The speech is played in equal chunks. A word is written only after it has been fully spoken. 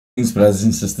Greetings, brothers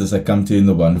and sisters. I come to you in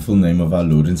the wonderful name of our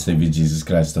Lord and Savior Jesus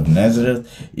Christ of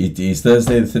Nazareth. It is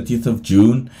Thursday, the 30th of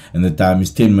June, and the time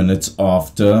is 10 minutes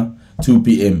after 2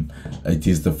 p.m. It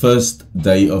is the first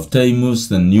day of Tammuz.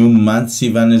 The new month,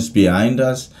 Sivan, is behind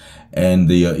us, and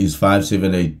the year is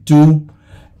 5782,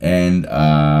 and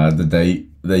the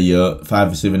year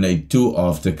 5782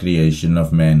 after creation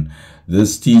of man.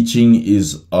 This teaching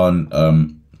is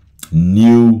on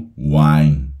new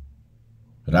wine,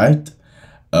 right?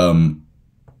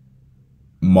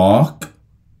 Mark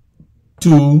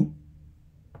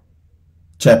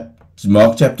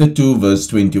chapter 2 verse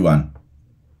 21.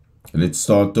 Let's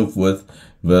start off with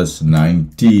verse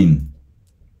 19.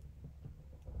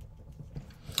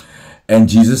 And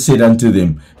Jesus said unto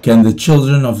them, Can the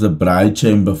children of the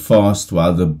bridechamber fast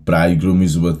while the bridegroom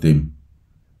is with them?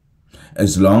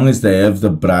 As long as they have the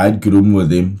bridegroom with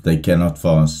them, they cannot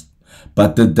fast.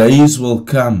 But the days will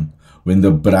come when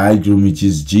the bridegroom, which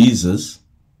is Jesus,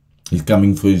 is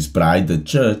coming for his bride, the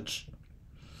church,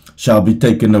 shall be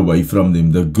taken away from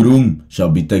them. The groom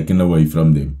shall be taken away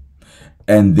from them.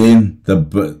 And then the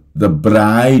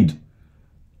bride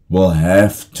will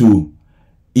have to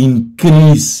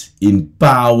increase in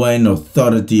power and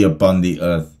authority upon the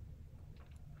earth.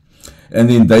 And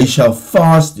then they shall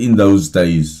fast in those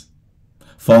days.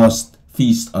 Fast,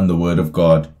 feast on the word of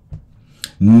God.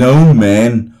 No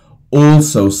man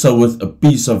also seweth a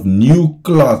piece of new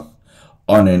cloth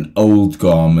on an old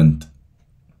garment.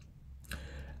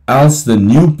 Else the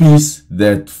new piece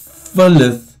that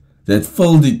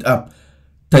filled it up,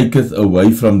 taketh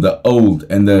away from the old,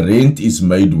 and the rent is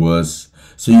made worse.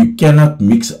 So you cannot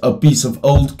mix a piece of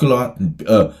old cloth,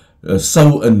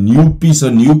 sew a new piece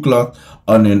of new cloth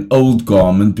on an old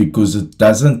garment, because it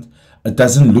doesn't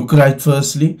look right,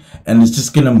 firstly, and it's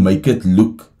just gonna make it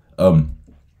look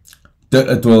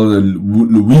it will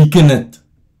weaken it.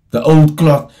 The old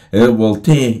cloth will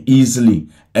tear easily,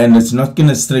 and it's not going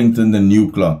to strengthen the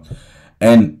new cloth.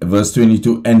 And verse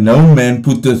 22, And no man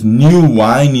putteth new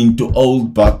wine into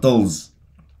old bottles.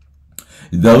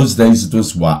 In those days it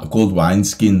was called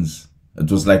wineskins.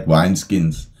 It was like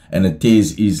wineskins, and it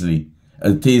tears easily.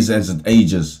 It tears as it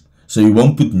ages. So you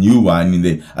won't put new wine in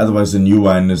there, otherwise the new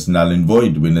wine is null and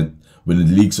void when it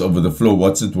leaks over the floor.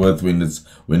 What's it worth when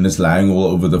it's lying all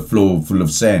over the floor full of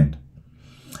sand?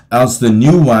 Else the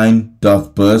new wine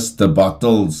doth burst the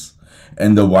bottles,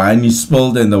 and the wine is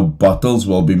spilled, and the bottles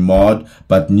will be marred,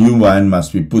 but new wine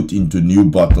must be put into new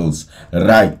bottles.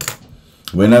 Right.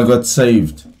 When I got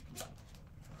saved,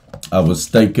 I was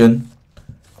taken.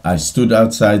 I stood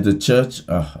outside the church.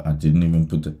 I didn't even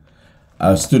put it.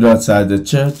 I stood outside the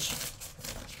church,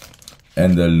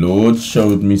 and the Lord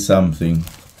showed me something.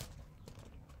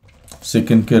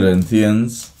 2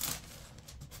 Corinthians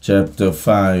chapter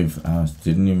 5.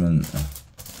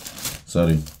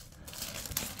 Sorry.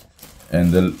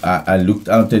 And I looked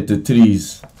out at the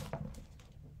trees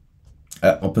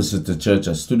opposite the church.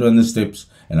 I stood on the steps,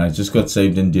 and I just got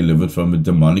saved and delivered from a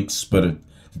demonic spirit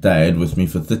that I had with me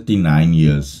for 39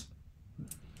 years.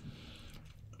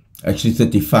 Actually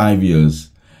 35 years.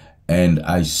 And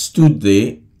I stood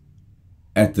there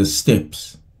at the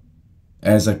steps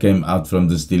as I came out from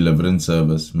this deliverance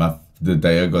service, the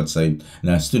day I got saved. And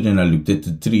I stood and I looked at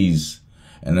the trees,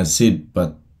 and I said,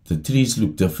 but the trees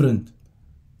look different.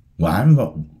 Why?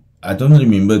 I don't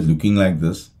remember it looking like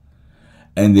this.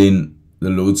 And then the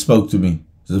Lord spoke to me.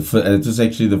 It was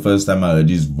actually the first time I heard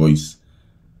his voice.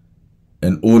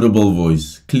 An audible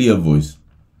voice, clear voice.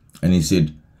 And he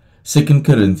said, 2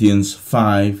 Corinthians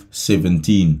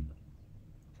 5:17.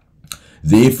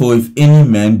 Therefore, if any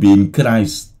man be in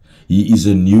Christ, he is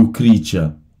a new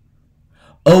creature.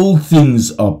 Old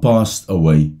things are passed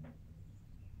away.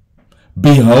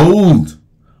 Behold,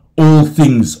 all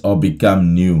things are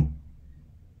become new.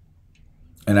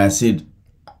 And I said,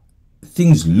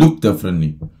 things look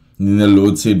differently. And then the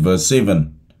Lord said, verse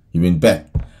 7, he went back.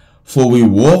 For we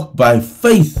walk by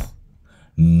faith,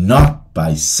 not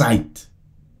by sight.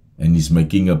 And he's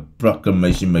making a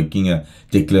proclamation, making a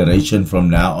declaration from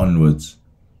now onwards,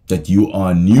 that you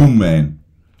are a new man.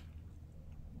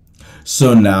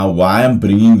 So now, why I'm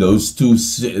bringing those two,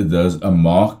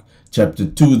 Mark chapter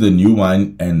 2, the new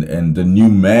wine and the new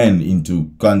man into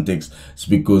context, is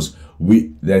because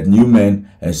that new man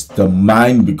has the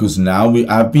mind, because now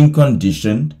I've been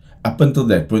conditioned, up until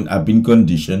that point, I've been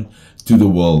conditioned to the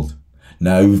world.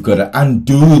 Now we've got to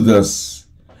undo this.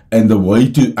 And the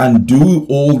way to undo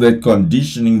all that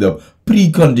conditioning, the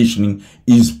preconditioning,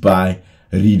 is by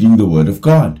reading the Word of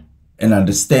God and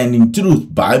understanding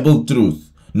truth, Bible truth.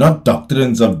 Not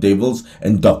doctrines of devils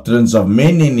and doctrines of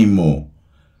men anymore.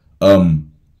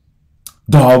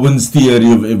 Darwin's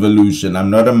theory of evolution. I'm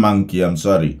not a monkey, I'm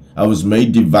sorry. I was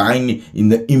made divine in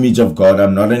the image of God.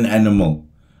 I'm not an animal.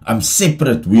 I'm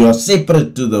separate. We are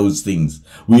separate to those things.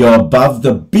 We are above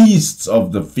the beasts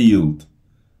of the field.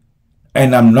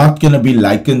 And I'm not going to be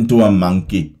likened to a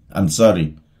monkey. I'm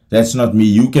sorry. That's not me.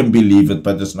 You can believe it,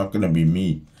 but it's not going to be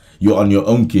me. You're on your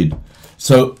own, kid.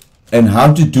 So, and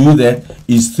how to do that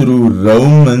is through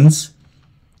Romans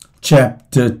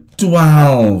chapter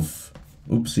 12.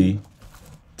 Oopsie.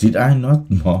 Did I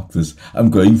not mark this? I'm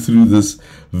going through this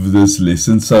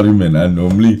lesson. Sorry, man. I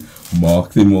normally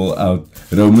mark them all out.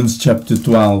 Romans chapter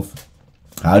 12.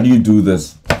 How do you do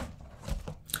this?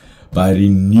 By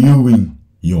renewing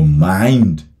your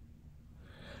mind.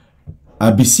 I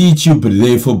beseech you,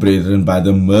 therefore, brethren, by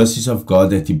the mercies of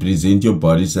God, that ye present your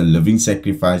bodies a living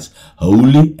sacrifice,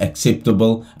 holy,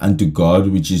 acceptable unto God,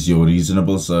 which is your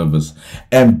reasonable service.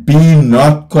 And be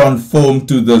not conformed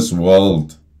to this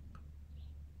world.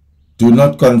 Do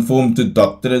not conform to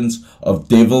doctrines of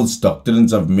devils,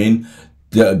 doctrines of men,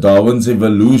 Darwin's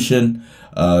evolution,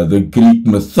 the Greek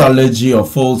mythology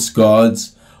of false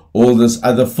gods, all this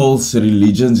other false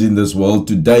religions in this world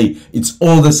today. It's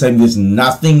all the same. There's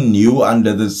nothing new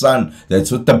under the sun.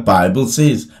 That's what the Bible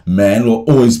says. Man will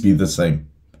always be the same.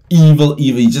 Evil,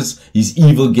 his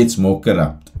evil gets more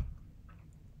corrupt.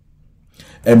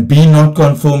 And be not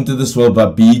conformed to this world,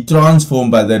 but be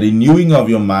transformed by the renewing of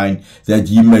your mind, that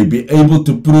ye may be able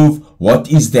to prove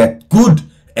what is that good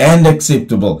and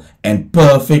acceptable and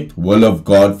perfect will of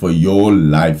God for your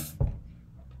life.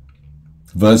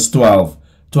 Verse 12.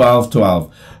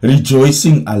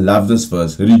 Rejoicing, I love this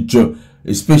verse,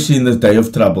 especially in the day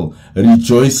of trouble.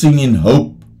 Rejoicing in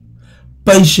hope,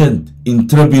 patient in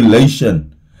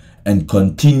tribulation, and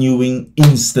continuing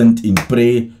instant in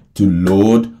prayer to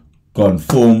Lord,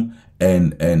 conform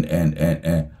and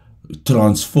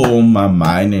transform my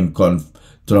mind and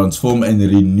transform and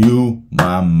renew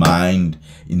my mind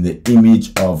in the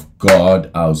image of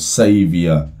God our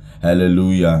Savior.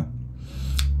 Hallelujah.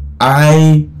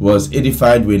 I was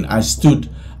edified when I stood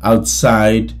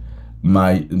outside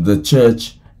the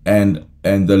church and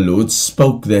the Lord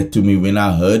spoke that to me. When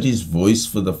I heard his voice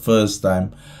for the first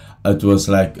time, it was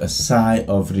like a sigh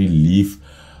of relief.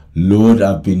 Lord,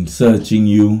 I've been searching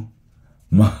you.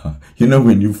 You know,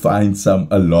 when you find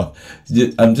a lot,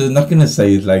 I'm just not going to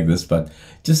say it like this, but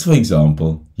just for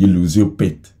example, you lose your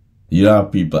pet. You know,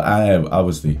 people, I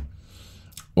was there.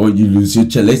 Or you lose your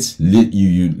child.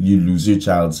 You lose your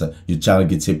child. So your child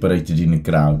gets separated in a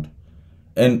crowd,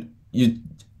 and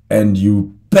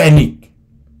you panic.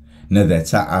 Now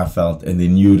that's how I felt. And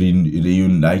then you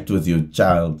reunite with your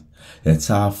child. That's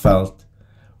how I felt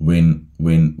when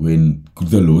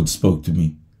the Lord spoke to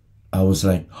me. I was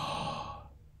like, oh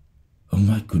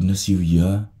my goodness, you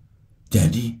here,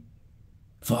 Daddy,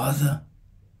 Father,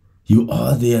 you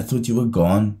are there. I thought you were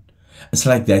gone. It's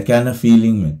like that kind of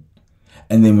feeling, man.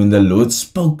 And then when the Lord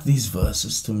spoke these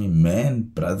verses to me, man,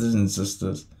 brothers and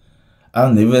sisters,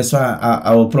 I'll never, that's why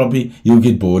I will probably, you'll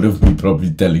get bored of me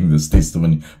probably telling this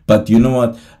testimony. But you know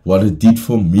what? What it did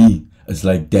for me, it's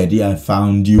like, Daddy, I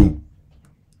found you.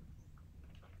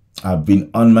 I've been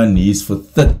on my knees for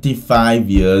 35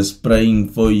 years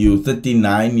praying for you,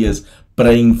 39 years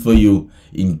praying for you.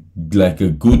 Like a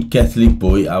good Catholic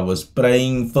boy, I was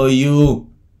praying for you.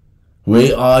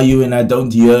 Where are you? And I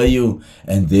don't hear you.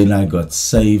 And then I got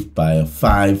saved by a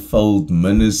fivefold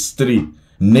ministry.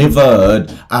 Never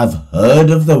heard. I've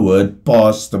heard of the word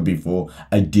pastor before.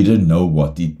 I didn't know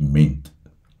what it meant.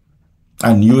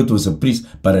 I knew it was a priest,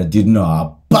 but I didn't know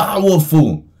how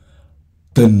powerful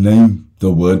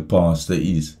the word pastor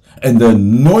is. And the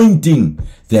anointing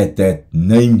that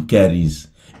name carries.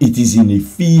 It is in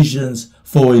Ephesians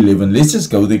 4:11. Let's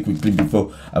just go there quickly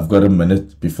before I've got a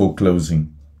minute before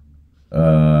closing.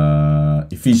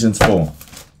 Ephesians 4.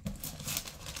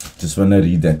 Just want to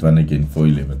read that one again,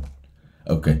 4:11.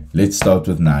 Okay, let's start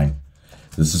with 9.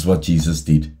 This is what Jesus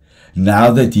did.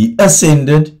 Now that he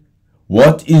ascended,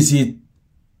 what is it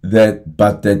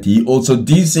but that he also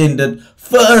descended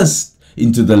first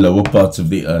into the lower parts of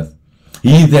the earth?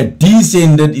 He that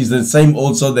descended is the same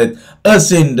also that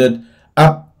ascended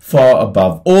up far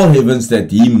above all heavens,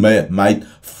 that he might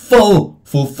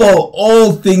fulfill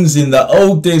all things in the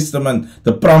Old Testament,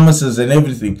 the promises and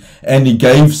everything. And he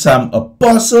gave some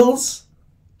apostles,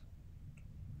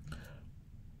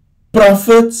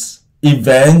 prophets,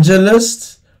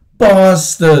 evangelists,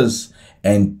 pastors,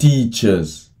 and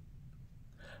teachers.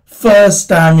 First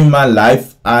time in my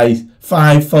life,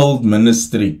 fivefold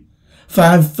ministry.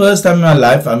 First time in my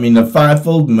life, I'm in a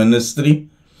fivefold ministry,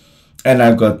 and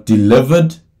I got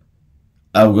delivered.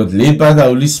 I got led by the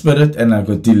Holy Spirit and I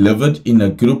got delivered in a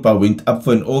group. I went up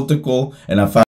for an altar call and I found